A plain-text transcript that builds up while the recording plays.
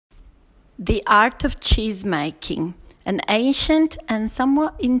The art of cheese making, an ancient and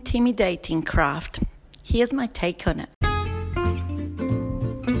somewhat intimidating craft. Here's my take on it.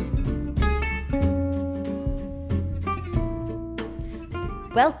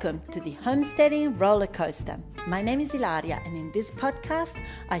 Welcome to the Homesteading Roller Coaster. My name is Ilaria, and in this podcast,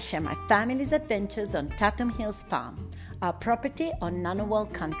 I share my family's adventures on Tatham Hills Farm, our property on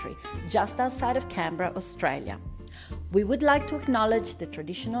Ngunnawal country, just outside of Canberra, Australia. We would like to acknowledge the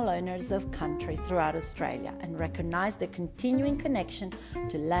traditional owners of country throughout Australia and recognise the continuing connection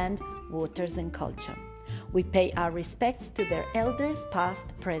to land, waters and culture. We pay our respects to their elders past,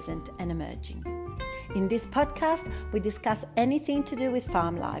 present and emerging. In this podcast, we discuss anything to do with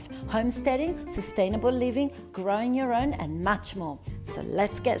farm life, homesteading, sustainable living, growing your own and much more. So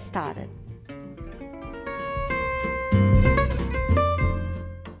let's get started.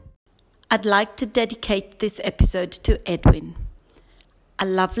 I'd like to dedicate this episode to Edwin, a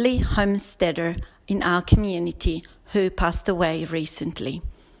lovely homesteader in our community who passed away recently.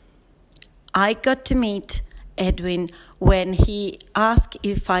 I got to meet Edwin when he asked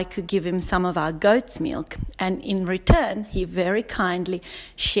if I could give him some of our goat's milk, and in return, he very kindly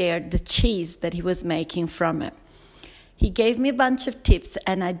shared the cheese that he was making from it. He gave me a bunch of tips,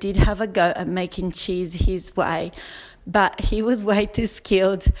 and I did have a go at making cheese his way, but he was way too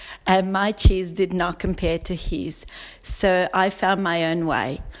skilled and my cheese did not compare to his. So I found my own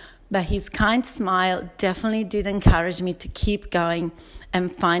way. But his kind smile definitely did encourage me to keep going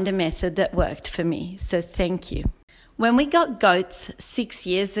and find a method that worked for me. So thank you. When we got goats 6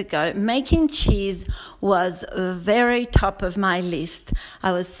 years ago, making cheese was very top of my list.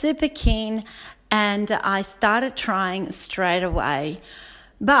 I was super keen and I started trying straight away.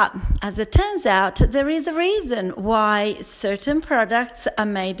 But as it turns out, there is a reason why certain products are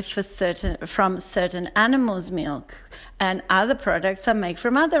made from certain animals' milk and other products are made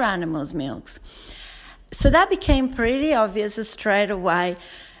from other animals' milks. So that became pretty obvious straight away.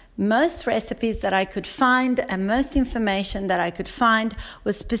 Most recipes that I could find and most information that I could find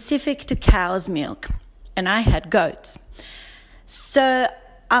was specific to cow's milk, and I had goats. So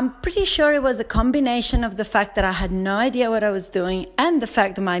I'm pretty sure it was a combination of the fact that I had no idea what I was doing and the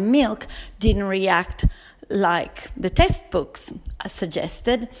fact that my milk didn't react like the test books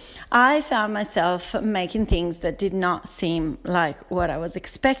suggested. I found myself making things that did not seem like what I was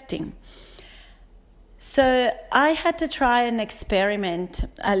expecting. So I had to try and experiment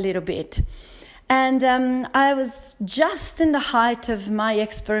a little bit. And I was just in the height of my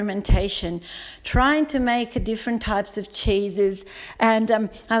experimentation, trying to make different types of cheeses. And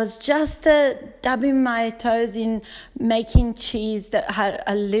I was just dabbing my toes in making cheese that had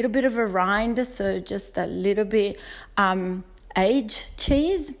a little bit of a rind, so just a little bit aged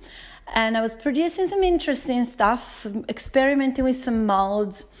cheese. And I was producing some interesting stuff, experimenting with some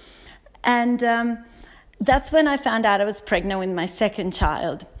molds. And that's when I found out I was pregnant with my second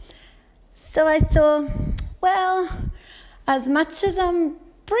child. So I thought, well, as much as I'm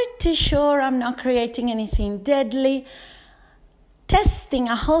pretty sure I'm not creating anything deadly, testing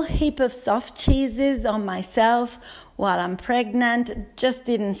a whole heap of soft cheeses on myself while I'm pregnant just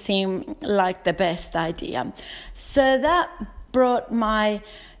didn't seem like the best idea. So that brought my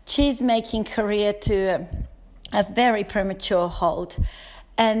cheese-making career to a very premature halt.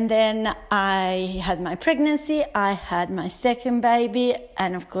 And then I had my pregnancy, I had my second baby,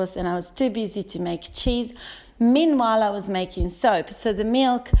 and of course then I was too busy to make cheese. Meanwhile, I was making soap. So the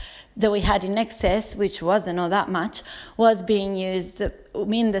milk that we had in excess, which wasn't all that much, was being used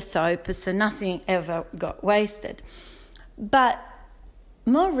in the soap, so nothing ever got wasted. But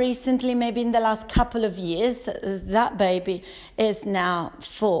more recently, maybe in the last couple of years, that baby is now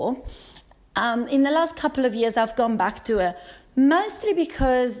 4. In the last couple of years, I've gone back to a mostly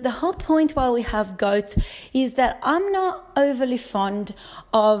because the whole point while we have goats is that I'm not overly fond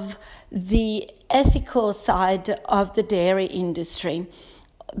of the ethical side of the dairy industry.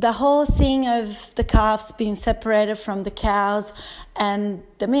 The whole thing of the calves being separated from the cows and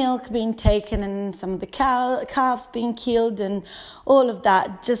the milk being taken and some of the calves being killed and all of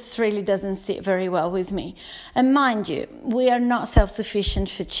that just really doesn't sit very well with me. And mind you, we are not self-sufficient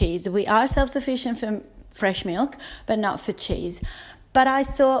for cheese. We are self-sufficient for fresh milk, but not for cheese. But I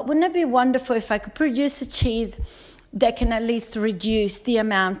thought, wouldn't it be wonderful if I could produce a cheese that can at least reduce the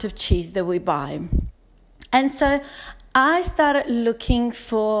amount of cheese that we buy? And so I started looking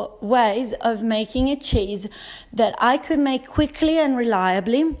for ways of making a cheese that I could make quickly and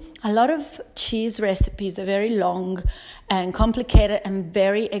reliably. A lot of cheese recipes are very long and complicated and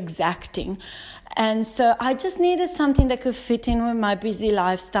very exacting. And so I just needed something that could fit in with my busy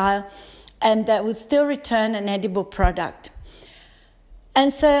lifestyle and that would still return an edible product.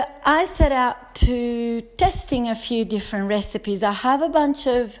 And so I set out to testing a few different recipes. I have a bunch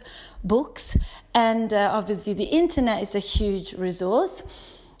of books, and obviously the internet is a huge resource.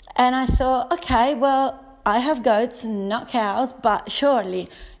 And I thought, okay, well, I have goats, not cows, but surely,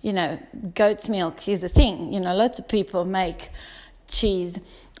 goat's milk is a thing. Lots of people make cheese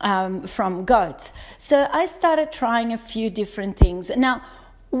from goats. So I started trying a few different things. Now,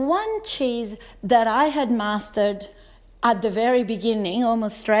 one cheese that I had mastered at the very beginning,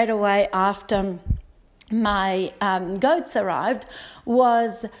 almost straight away after my goats arrived,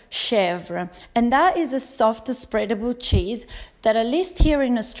 was chèvre. And that is a soft, spreadable cheese that, at least here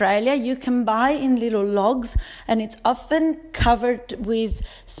in Australia, you can buy in little logs, and it's often covered with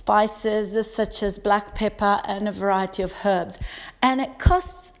spices such as black pepper and a variety of herbs. And it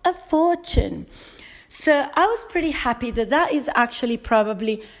costs a fortune. So I was pretty happy that is actually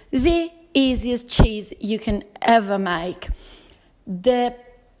probably the easiest cheese you can ever make. The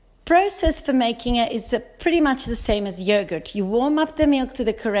process for making it is pretty much the same as yogurt. You warm up the milk to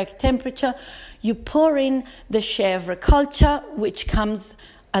the correct temperature. You pour in the chèvre culture, which comes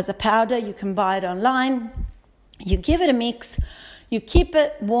as a powder. You can buy it online. You give it a mix. You keep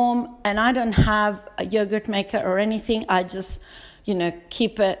it warm. And I don't have a yogurt maker or anything. I just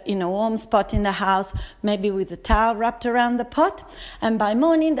keep it in a warm spot in the house, maybe with a towel wrapped around the pot. And by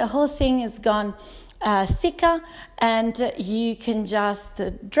morning, the whole thing is gone thicker, and you can just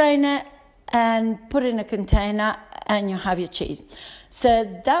drain it and put it in a container, and you have your cheese.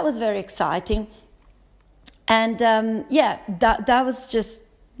 So that was very exciting. And that was just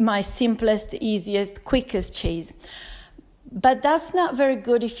my simplest, easiest, quickest cheese. But that's not very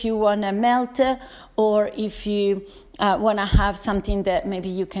good if you want to melt it, or if you want to have something that maybe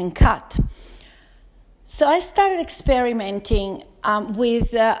you can cut. So I started experimenting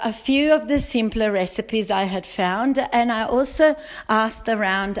with a few of the simpler recipes I had found, and I also asked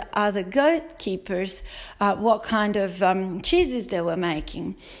around other goat keepers what kind of cheeses they were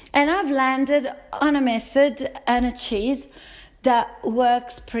making. And I've landed on a method and a cheese that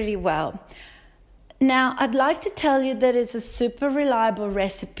works pretty well. Now, I'd like to tell you that it's a super reliable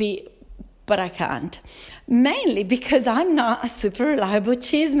recipe, but I can't. Mainly because I'm not a super reliable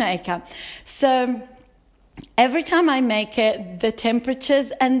cheese maker. So every time I make it, the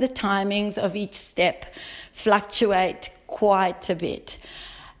temperatures and the timings of each step fluctuate quite a bit.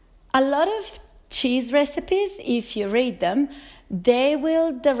 A lot of cheese recipes, if you read them, they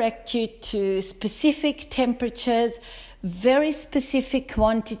will direct you to specific temperatures, very specific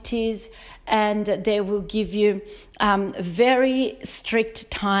quantities, and they will give you very strict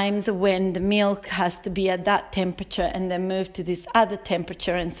times when the milk has to be at that temperature and then move to this other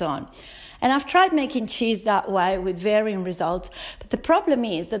temperature and so on. And I've tried making cheese that way with varying results, but the problem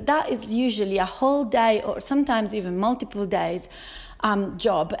is that is usually a whole day or sometimes even multiple days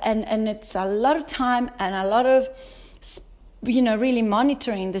job, and it's a lot of time and a lot of really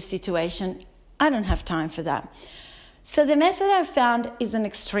monitoring the situation. I don't have time for that. So the method I found is an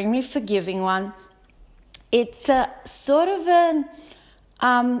extremely forgiving one. It's a sort of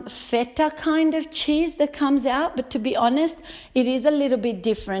a feta kind of cheese that comes out, but to be honest, it is a little bit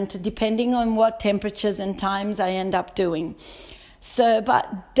different depending on what temperatures and times I end up doing. So,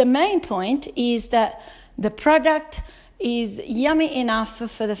 but the main point is that the product is yummy enough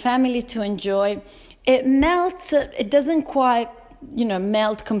for the family to enjoy. It melts, it doesn't quite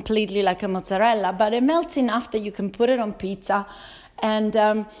melt completely like a mozzarella, but it melts enough that you can put it on pizza, and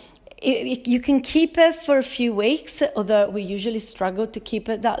you can keep it for a few weeks, although we usually struggle to keep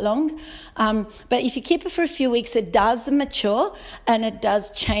it that long. But if you keep it for a few weeks, it does mature and it does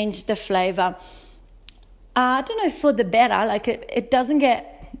change the flavor. I don't know if for the better, like it doesn't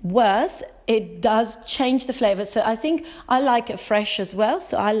get worse, it does change the flavor. So I think I like it fresh as well.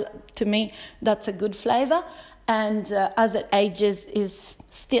 So to me, that's a good flavor. And as it ages, is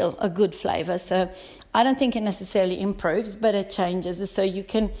still a good flavor. So I don't think it necessarily improves, but it changes. So you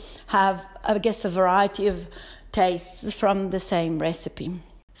can have, I guess, a variety of tastes from the same recipe.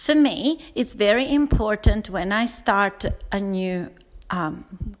 For me, it's very important when I start a new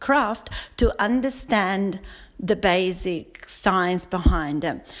craft to understand the basic science behind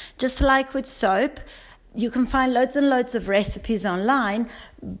it. Just like with soap, you can find loads and loads of recipes online,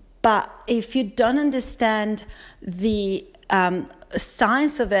 but if you don't understand the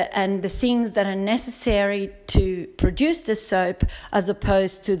science of it and the things that are necessary to produce the soap as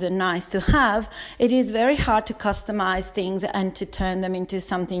opposed to the nice to have, it is very hard to customize things and to turn them into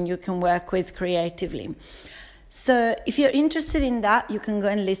something you can work with creatively. So if you're interested in that, you can go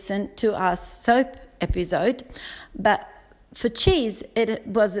and listen to our soap episode. But for cheese, it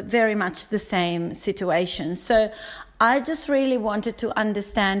was very much the same situation. So I just really wanted to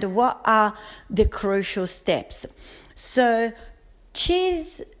understand what are the crucial steps. So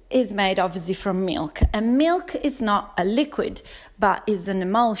cheese is made obviously from milk, and milk is not a liquid but is an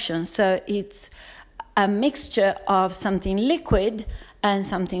emulsion. So it's a mixture of something liquid and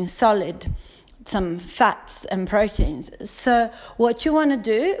something solid, some fats and proteins. So what you want to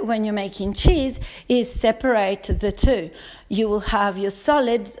do when you're making cheese is separate the two. You will have your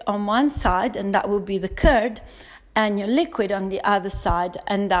solids on one side, and that will be the curd, and your liquid on the other side,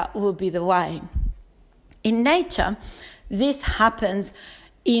 and that will be the whey. In nature, this happens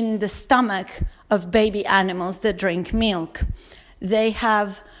in the stomach of baby animals that drink milk. They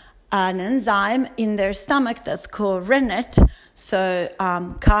have an enzyme in their stomach that's called rennet, so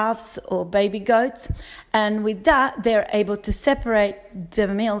calves or baby goats, and with that they're able to separate the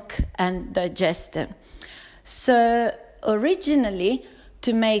milk and digest it. So originally,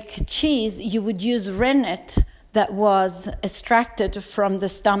 to make cheese, you would use rennet that was extracted from the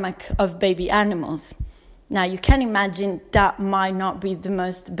stomach of baby animals. Now, you can imagine that might not be the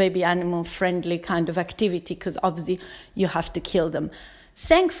most baby animal friendly kind of activity, because obviously you have to kill them.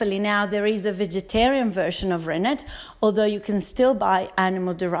 Thankfully, now there is a vegetarian version of rennet, although you can still buy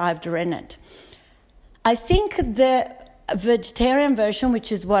animal-derived rennet. I think the vegetarian version,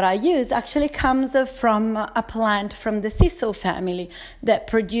 which is what I use, actually comes from a plant from the thistle family that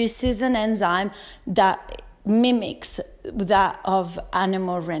produces an enzyme that mimics that of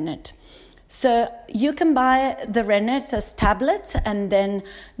animal rennet. So you can buy the rennet as tablets and then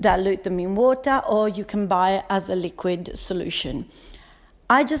dilute them in water, or you can buy it as a liquid solution.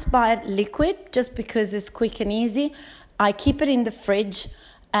 I just buy it liquid just because it's quick and easy. I keep it in the fridge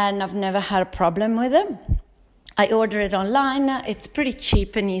and I've never had a problem with it. I order it online. It's pretty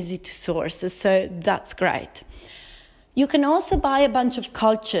cheap and easy to source, so that's great. You can also buy a bunch of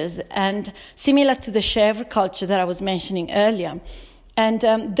cultures, and similar to the chèvre culture that I was mentioning earlier. And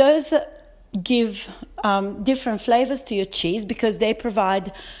those give different flavors to your cheese because they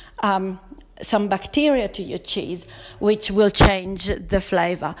provide some bacteria to your cheese, which will change the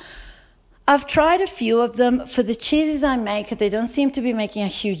flavor. I've tried a few of them. For the cheeses I make, they don't seem to be making a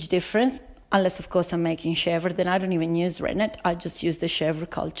huge difference, unless, of course, I'm making chèvre. Then I don't even use rennet. I just use the chèvre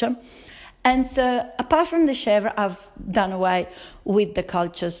culture. And so, apart from the chèvre, I've done away with the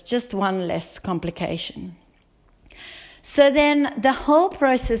cultures, just one less complication. So then the whole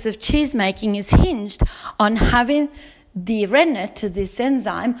process of cheese making is hinged on having the rennet, this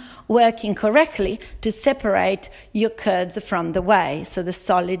enzyme, working correctly to separate your curds from the whey, so the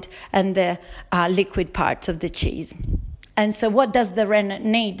solid and the liquid parts of the cheese. And so what does the rennet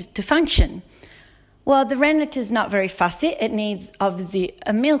need to function? Well, the rennet is not very fussy. It needs, obviously,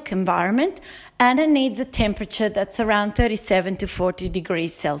 a milk environment, and it needs a temperature that's around 37 to 40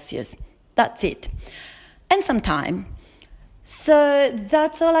 degrees Celsius. That's it. And some time. So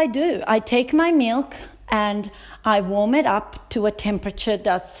that's all I do. I take my milk and I warm it up to a temperature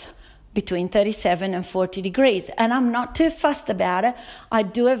that's between 37 and 40 degrees. And I'm not too fussed about it. I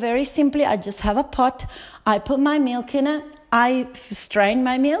do it very simply. I just have a pot. I put my milk in it. I strain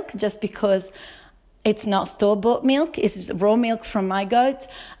my milk just because it's not store-bought milk. It's raw milk from my goats.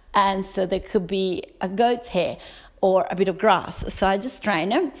 And so there could be a goat's hair or a bit of grass. So I just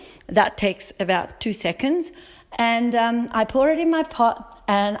strain it. That takes about 2 seconds. And I pour it in my pot,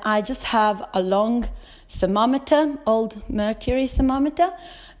 and I just have a long thermometer, old mercury thermometer,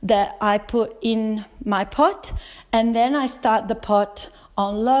 that I put in my pot, and then I start the pot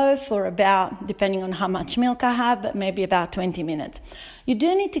on low for about, depending on how much milk I have, but maybe about 20 minutes. You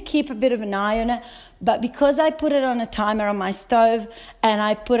do need to keep a bit of an eye on it, but because I put it on a timer on my stove and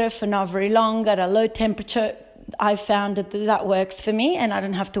I put it for not very long at a low temperature, I found that works for me, and I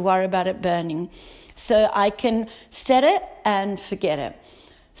don't have to worry about it burning. So I can set it and forget it.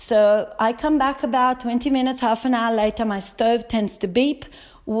 So I come back about 20 minutes, half an hour later. My stove tends to beep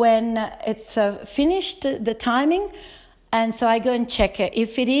when it's finished, the timing. And so I go and check it.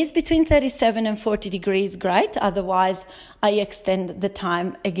 If it is between 37 and 40 degrees, great. Otherwise, I extend the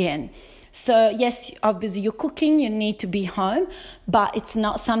time again. So yes, obviously you're cooking, you need to be home, but it's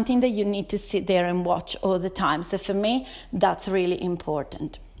not something that you need to sit there and watch all the time. So for me, that's really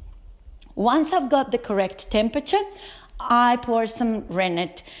important. Once I've got the correct temperature, I pour some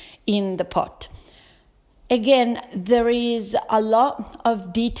rennet in the pot. Again, there is a lot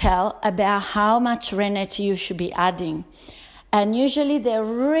of detail about how much rennet you should be adding. And usually they're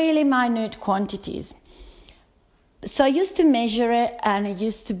really minute quantities. So I used to measure it, and it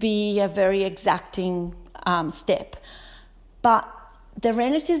used to be a very exacting step. But the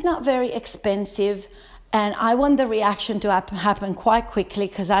rennet is not very expensive, and I want the reaction to happen quite quickly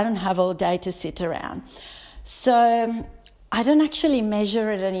because I don't have all day to sit around. So I don't actually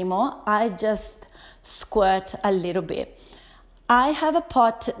measure it anymore. I just squirt a little bit. I have a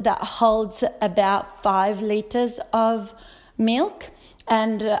pot that holds about 5 liters of milk,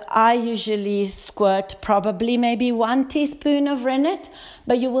 and I usually squirt probably maybe 1 teaspoon of rennet,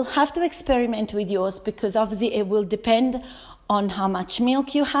 but you will have to experiment with yours because obviously it will depend on how much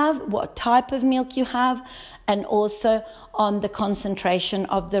milk you have, what type of milk you have, and also on the concentration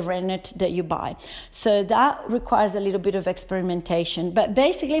of the rennet that you buy. So that requires a little bit of experimentation. But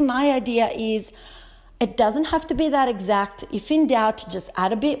basically my idea is it doesn't have to be that exact. If in doubt, just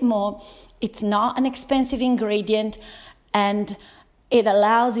add a bit more. It's not an expensive ingredient, and it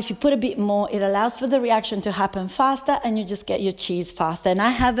allows, if you put a bit more, it allows for the reaction to happen faster and you just get your cheese faster. And I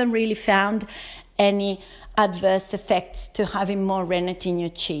haven't really found any adverse effects to having more rennet in your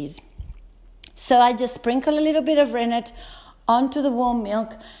cheese. So I just sprinkle a little bit of rennet onto the warm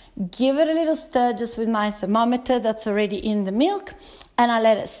milk, give it a little stir just with my thermometer that's already in the milk, and I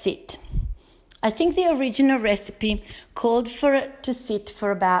let it sit. I think the original recipe called for it to sit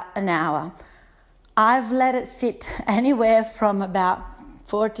for about an hour. I've let it sit anywhere from about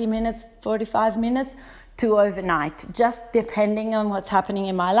 40 minutes, 45 minutes to overnight, just depending on what's happening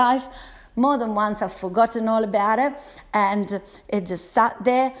in my life. More than once I've forgotten all about it and it just sat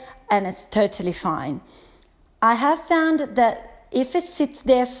there and it's totally fine. I have found that if it sits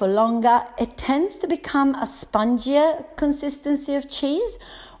there for longer, it tends to become a spongier consistency of cheese,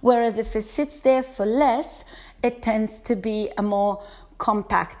 whereas if it sits there for less, it tends to be a more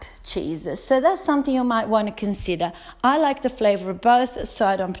compact cheese. So that's something you might want to consider. I like the flavor of both, so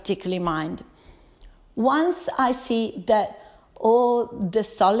I don't particularly mind. Once I see that all the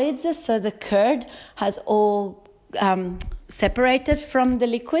solids, so the curd, has all separated from the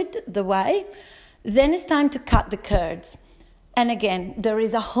liquid, the whey, then it's time to cut the curds. And again, there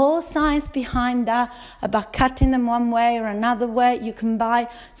is a whole science behind that about cutting them one way or another way. You can buy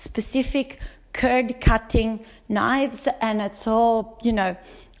specific curd cutting knives, and it's all,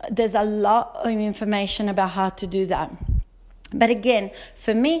 there's a lot of information about how to do that. But again,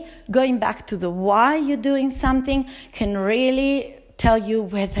 for me, going back to the why you're doing something can really tell you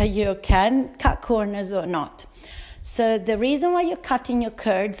whether you can cut corners or not. So the reason why you're cutting your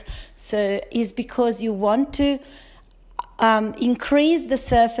curds is because you want to increase the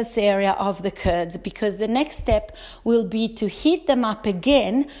surface area of the curds, because the next step will be to heat them up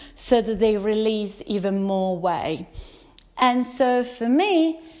again so that they release even more whey. And so for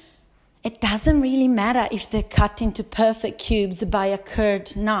me, it doesn't really matter if they're cut into perfect cubes by a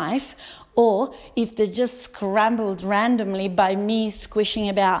curd knife or if they're just scrambled randomly by me squishing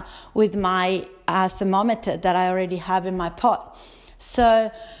about with my thermometer that I already have in my pot.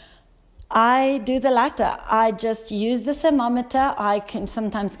 So I do the latter. I just use the thermometer.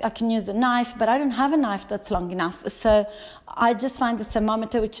 Sometimes I can use a knife, but I don't have a knife that's long enough. So I just find the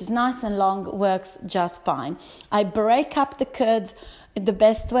thermometer, which is nice and long, works just fine. I break up the curds the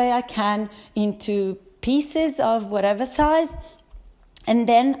best way I can into pieces of whatever size, and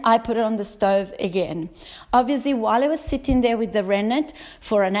then I put it on the stove again. Obviously, while I was sitting there with the rennet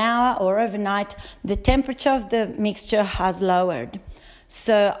for an hour or overnight, the temperature of the mixture has lowered.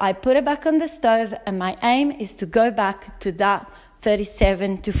 So I put it back on the stove, and my aim is to go back to that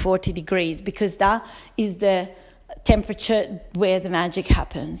 37 to 40 degrees because that is the temperature where the magic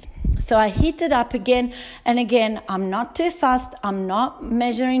happens. So I heat it up again, and again, I'm not too fast, I'm not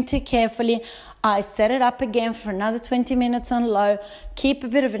measuring too carefully. I set it up again for another 20 minutes on low, keep a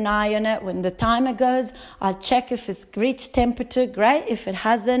bit of an eye on it. When the timer goes, I'll check if it's reached temperature, great. If it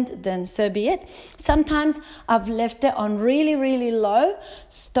hasn't, then so be it. Sometimes I've left it on really, really low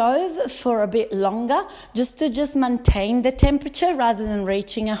stove for a bit longer, just to maintain the temperature rather than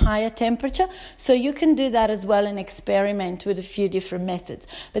reaching a higher temperature. So you can do that as well and experiment with a few different methods.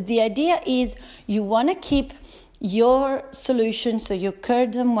 But the idea is you want to keep your solution, so your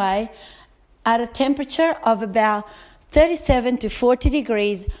curds and whey, at a temperature of about 37 to 40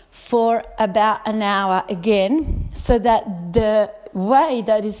 degrees for about an hour again, so that the whey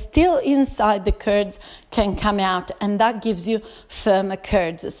that is still inside the curds can come out, and that gives you firmer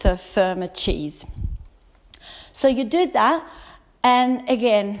curds, so firmer cheese. So you do that, and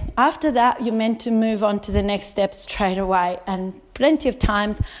again, after that, you're meant to move on to the next step straight away, and plenty of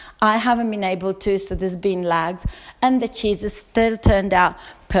times I haven't been able to, so there's been lags, and the cheese has still turned out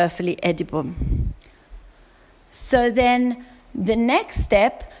perfectly edible. So then the next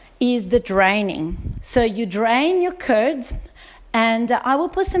step is the draining. So you drain your curds, and I will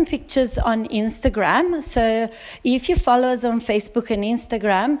put some pictures on Instagram. So if you follow us on Facebook and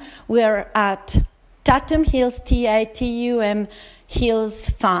Instagram, we're at Tatum Hills, Tatum Hills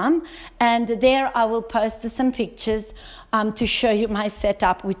Farm, and there I will post some pictures to show you my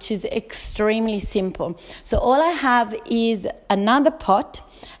setup, which is extremely simple. So all I have is another pot,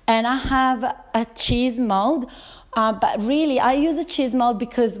 and I have a cheese mold. But really, I use a cheese mold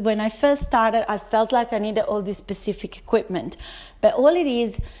because when I first started, I felt like I needed all this specific equipment. But all it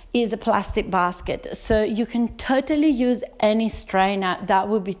is a plastic basket. So you can totally use any strainer. That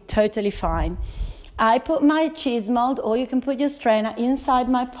would be totally fine. I put my cheese mold, or you can put your strainer inside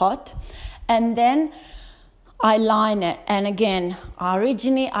my pot, and then I line it. And again,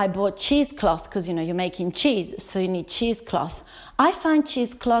 originally I bought cheesecloth because, you're making cheese, so you need cheesecloth. I find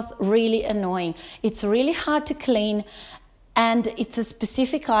cheesecloth really annoying. It's really hard to clean, and it's a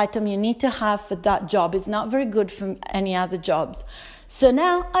specific item you need to have for that job. It's not very good for any other jobs. So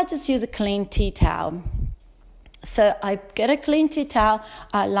now I just use a clean tea towel. So I get a clean tea towel,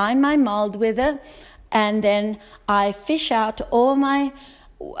 I line my mold with it, and then I fish out all my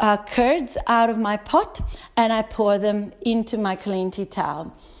curds out of my pot, and I pour them into my clean tea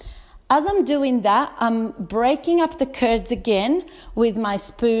towel. As I'm doing that, I'm breaking up the curds again with my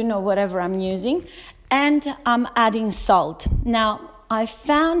spoon or whatever I'm using, and I'm adding salt. Now, I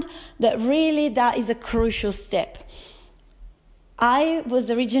found that really that is a crucial step. I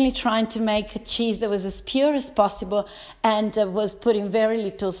was originally trying to make a cheese that was as pure as possible and was putting very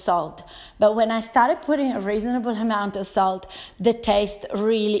little salt. But when I started putting a reasonable amount of salt, the taste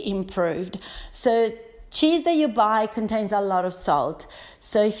really improved. So cheese that you buy contains a lot of salt.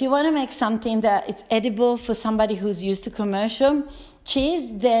 So if you want to make something that it's edible for somebody who's used to commercial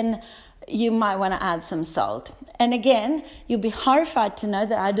cheese, then you might want to add some salt. And again, you'll be horrified to know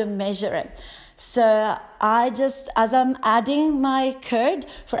that I don't measure it. So I just, as I'm adding my curd,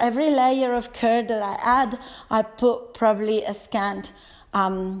 for every layer of curd that I add, I put probably a scant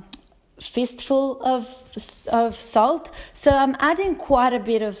fistful of salt. So I'm adding quite a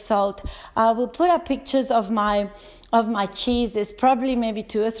bit of salt. I will put up pictures of my cheese. It's probably maybe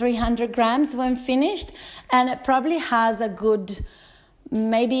 200 or 300 grams when finished, and it probably has a good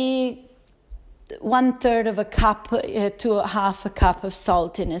maybe 1/3 of a cup to half a cup of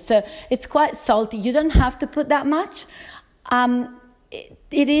salt in it. So it's quite salty. You don't have to put that much.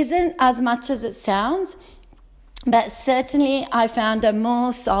 It isn't as much as it sounds, but certainly I found that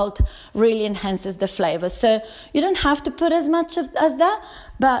more salt really enhances the flavor. So you don't have to put as much as that,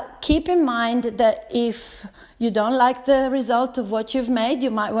 but keep in mind that if you don't like the result of what you've made,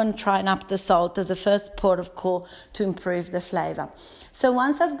 you might want to try and up the salt as a first port of call to improve the flavor. So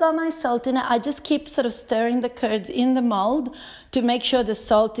once I've got my salt in it, I just keep sort of stirring the curds in the mold to make sure the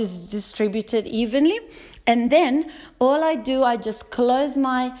salt is distributed evenly. And then all I do, I just close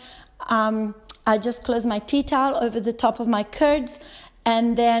my tea towel over the top of my curds,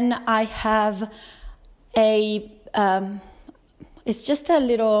 and then I have it's just a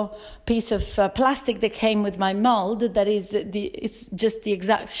little piece of plastic that came with my mold that it's just the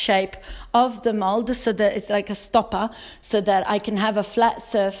exact shape of the mold, so that it's like a stopper so that I can have a flat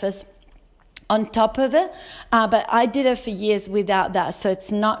surface on top of it. But I did it for years without that, so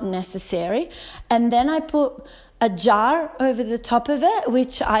it's not necessary. And then I put a jar over the top of it,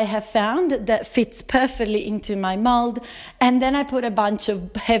 which I have found that fits perfectly into my mold. And then I put a bunch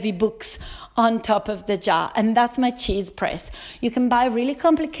of heavy books on top of the jar, and that's my cheese press. You can buy really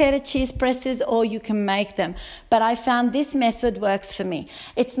complicated cheese presses, or you can make them, but I found this method works for me.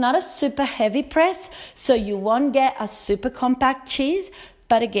 It's not a super heavy press, so you won't get a super compact cheese,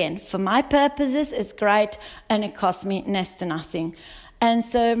 but again, for my purposes, it's great, and it costs me next to nothing. And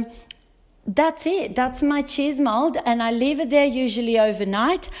so that's it. That's my cheese mold, and I leave it there usually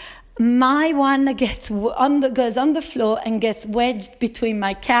overnight. My one goes on the floor and gets wedged between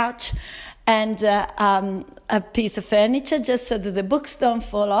my couch and a piece of furniture, just so that the books don't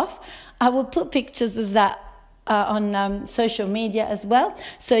fall off. I will put pictures of that on social media as well,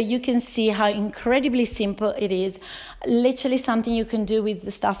 so you can see how incredibly simple it is. Literally something you can do with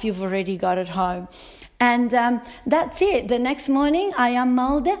the stuff you've already got at home. And that's it. The next morning I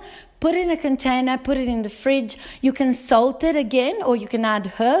unmold it, put it in a container, put it in the fridge. You can salt it again, or you can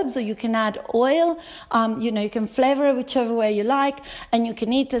add herbs, or you can add oil. You can flavor it whichever way you like, and you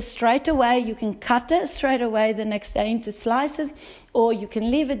can eat it straight away. You can cut it straight away the next day into slices, or you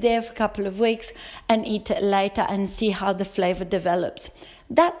can leave it there for a couple of weeks and eat it later and see how the flavor develops.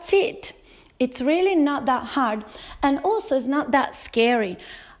 That's it. It's really not that hard, and also it's not that scary.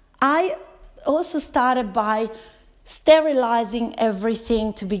 I also started by sterilizing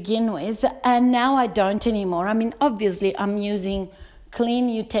everything to begin with, and now I don't anymore. I mean, obviously I'm using clean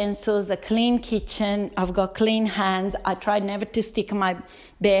utensils, a clean kitchen, I've got clean hands. I try never to stick my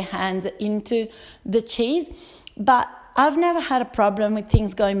bare hands into the cheese, but I've never had a problem with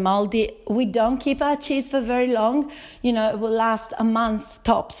things going moldy. We don't keep our cheese for very long. It will last a month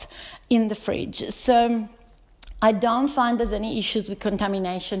tops in the fridge. So I don't find there's any issues with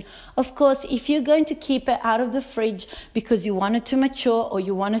contamination. Of course, if you're going to keep it out of the fridge because you want it to mature or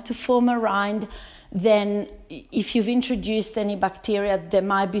you want it to form a rind, then if you've introduced any bacteria, there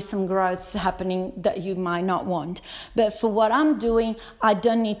might be some growths happening that you might not want. But for what I'm doing, I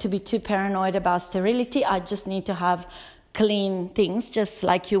don't need to be too paranoid about sterility. I just need to have clean things, just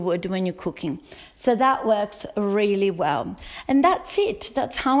like you would when you're cooking. So that works really well. And that's it.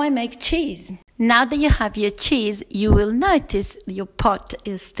 That's how I make cheese. Now that you have your cheese, you will notice your pot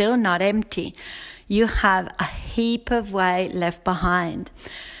is still not empty. You have a heap of whey left behind.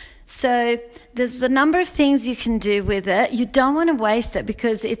 So there's a number of things you can do with it. You don't want to waste it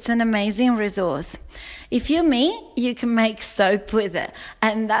because it's an amazing resource. If you're me, you can make soap with it.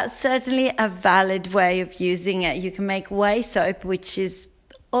 And that's certainly a valid way of using it. You can make whey soap, which is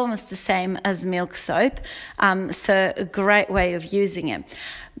almost the same as milk soap. So a great way of using it.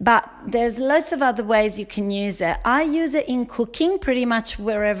 But there's lots of other ways you can use it. I use it in cooking pretty much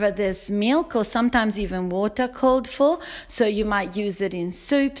wherever there's milk or sometimes even water called for. So you might use it in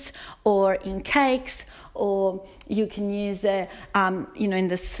soups or in cakes, or you can use it, in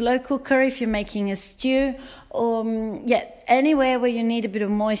the slow cooker if you're making a stew, or anywhere where you need a bit of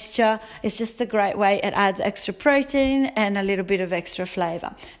moisture. It's just a great way. It adds extra protein and a little bit of extra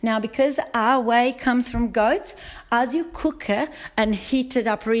flavor. Now, because our whey comes from goats, as you cook it and heat it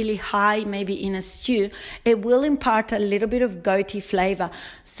up really high, maybe in a stew, it will impart a little bit of goaty flavor.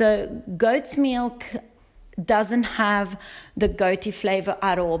 So goat's milk doesn't have the goaty flavor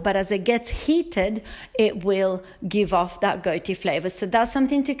at all, but as it gets heated, it will give off that goaty flavor. So that's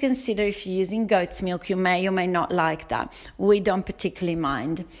something to consider if you're using goat's milk. You may or may not like that. We don't particularly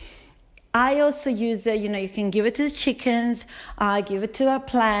mind. I also use it, you can give it to the chickens, give it to our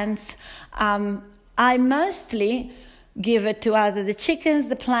plants. I mostly give it to either the chickens,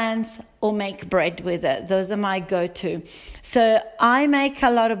 the plants, or make bread with it. Those are my go-to. So I make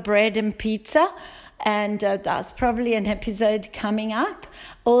a lot of bread and pizza, and that's probably an episode coming up.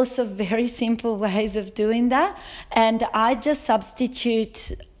 Also very simple ways of doing that. And I just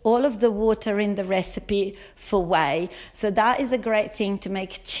substitute all of the water in the recipe for whey. So that is a great thing to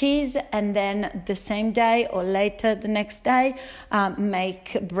make cheese, and then the same day or later the next day,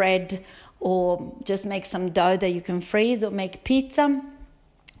 make bread, or just make some dough that you can freeze, or make pizza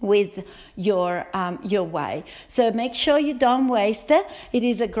with your whey. So make sure you don't waste it. It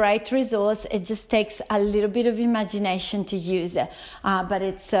is a great resource. It just takes a little bit of imagination to use it, but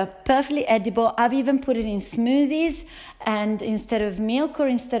it's perfectly edible. I've even put it in smoothies, and instead of milk or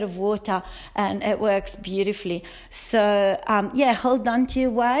instead of water, and it works beautifully. So hold on to your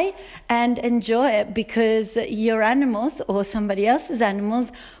whey and enjoy it, because your animals or somebody else's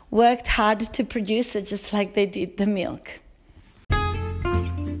animals worked hard to produce it, just like they did the milk.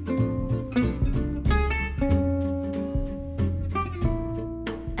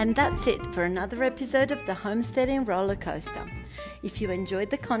 And that's it for another episode of the Homesteading Roller Coaster. If you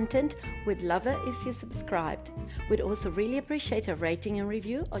enjoyed the content, we'd love it if you subscribed. We'd also really appreciate a rating and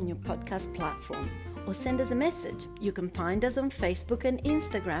review on your podcast platform. Or send us a message. You can find us on Facebook and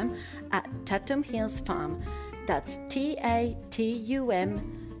Instagram at Tatum Hills Farm. That's TATUM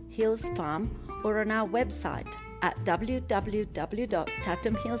Hills Farm, or on our website at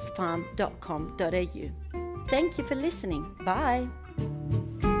www.tatumhillsfarm.com.au. Thank you for listening. Bye.